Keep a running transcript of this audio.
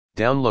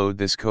Download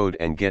this code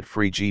and get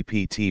free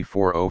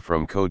GPT-4o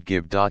from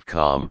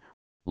codegive.com,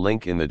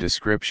 link in the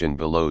description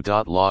below.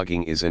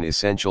 Logging is an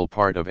essential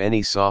part of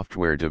any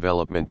software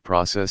development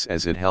process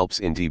as it helps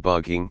in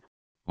debugging,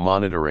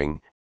 monitoring,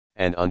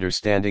 and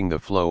understanding the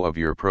flow of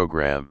your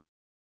program.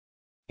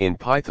 In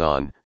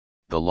Python,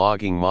 the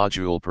logging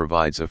module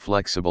provides a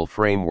flexible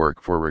framework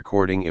for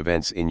recording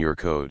events in your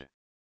code.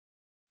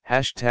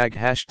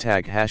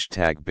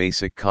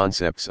 Basic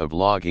concepts of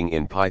logging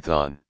in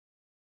Python.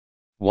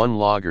 1.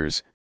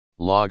 Loggers.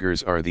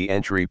 Loggers are the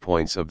entry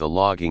points of the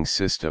logging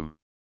system.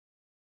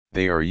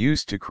 They are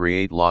used to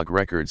create log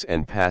records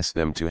and pass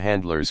them to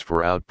handlers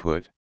for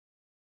output.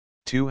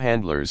 2.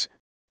 Handlers.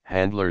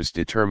 Handlers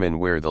determine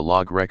where the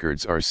log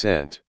records are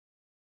sent.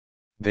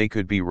 They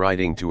could be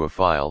writing to a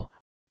file,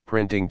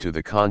 printing to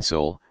the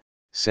console,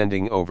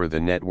 sending over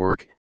the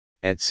network,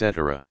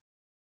 etc.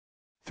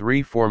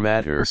 3.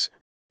 Formatters.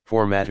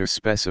 Formatters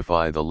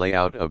specify the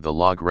layout of the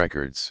log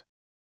records.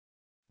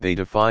 They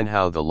define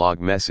how the log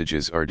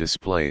messages are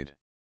displayed.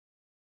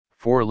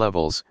 4.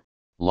 Levels.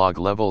 Log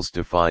levels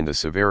define the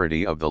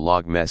severity of the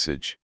log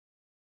message.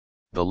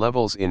 The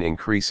levels in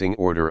increasing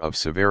order of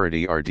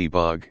severity are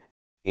debug,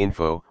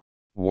 info,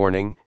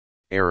 warning,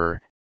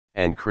 error,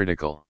 and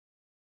critical.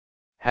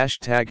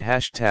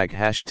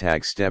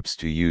 Steps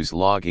to use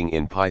logging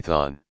in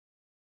Python.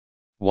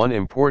 1.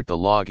 Import the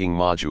logging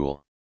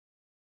module.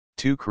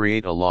 2.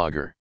 Create a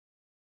logger.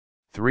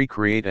 3.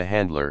 Create a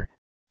handler,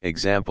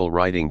 example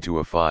writing to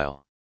a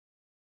file.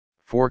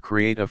 4.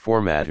 Create a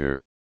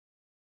formatter.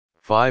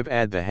 5.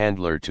 Add the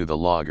handler to the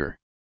logger.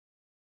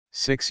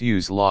 6.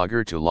 Use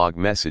logger to log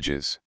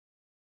messages.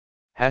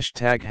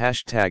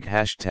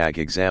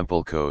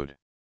 Example code.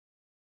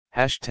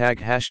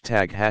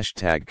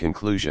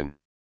 Conclusion.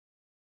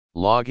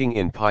 Logging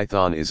in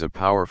Python is a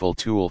powerful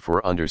tool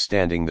for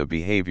understanding the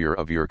behavior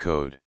of your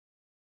code.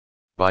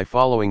 By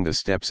following the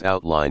steps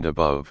outlined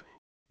above,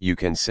 you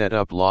can set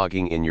up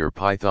logging in your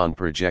Python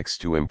projects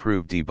to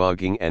improve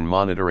debugging and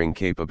monitoring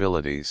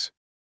capabilities.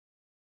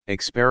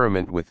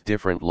 Experiment with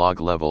different log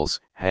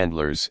levels,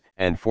 handlers,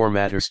 and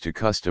formatters to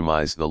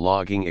customize the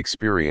logging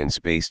experience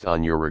based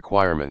on your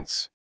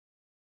requirements.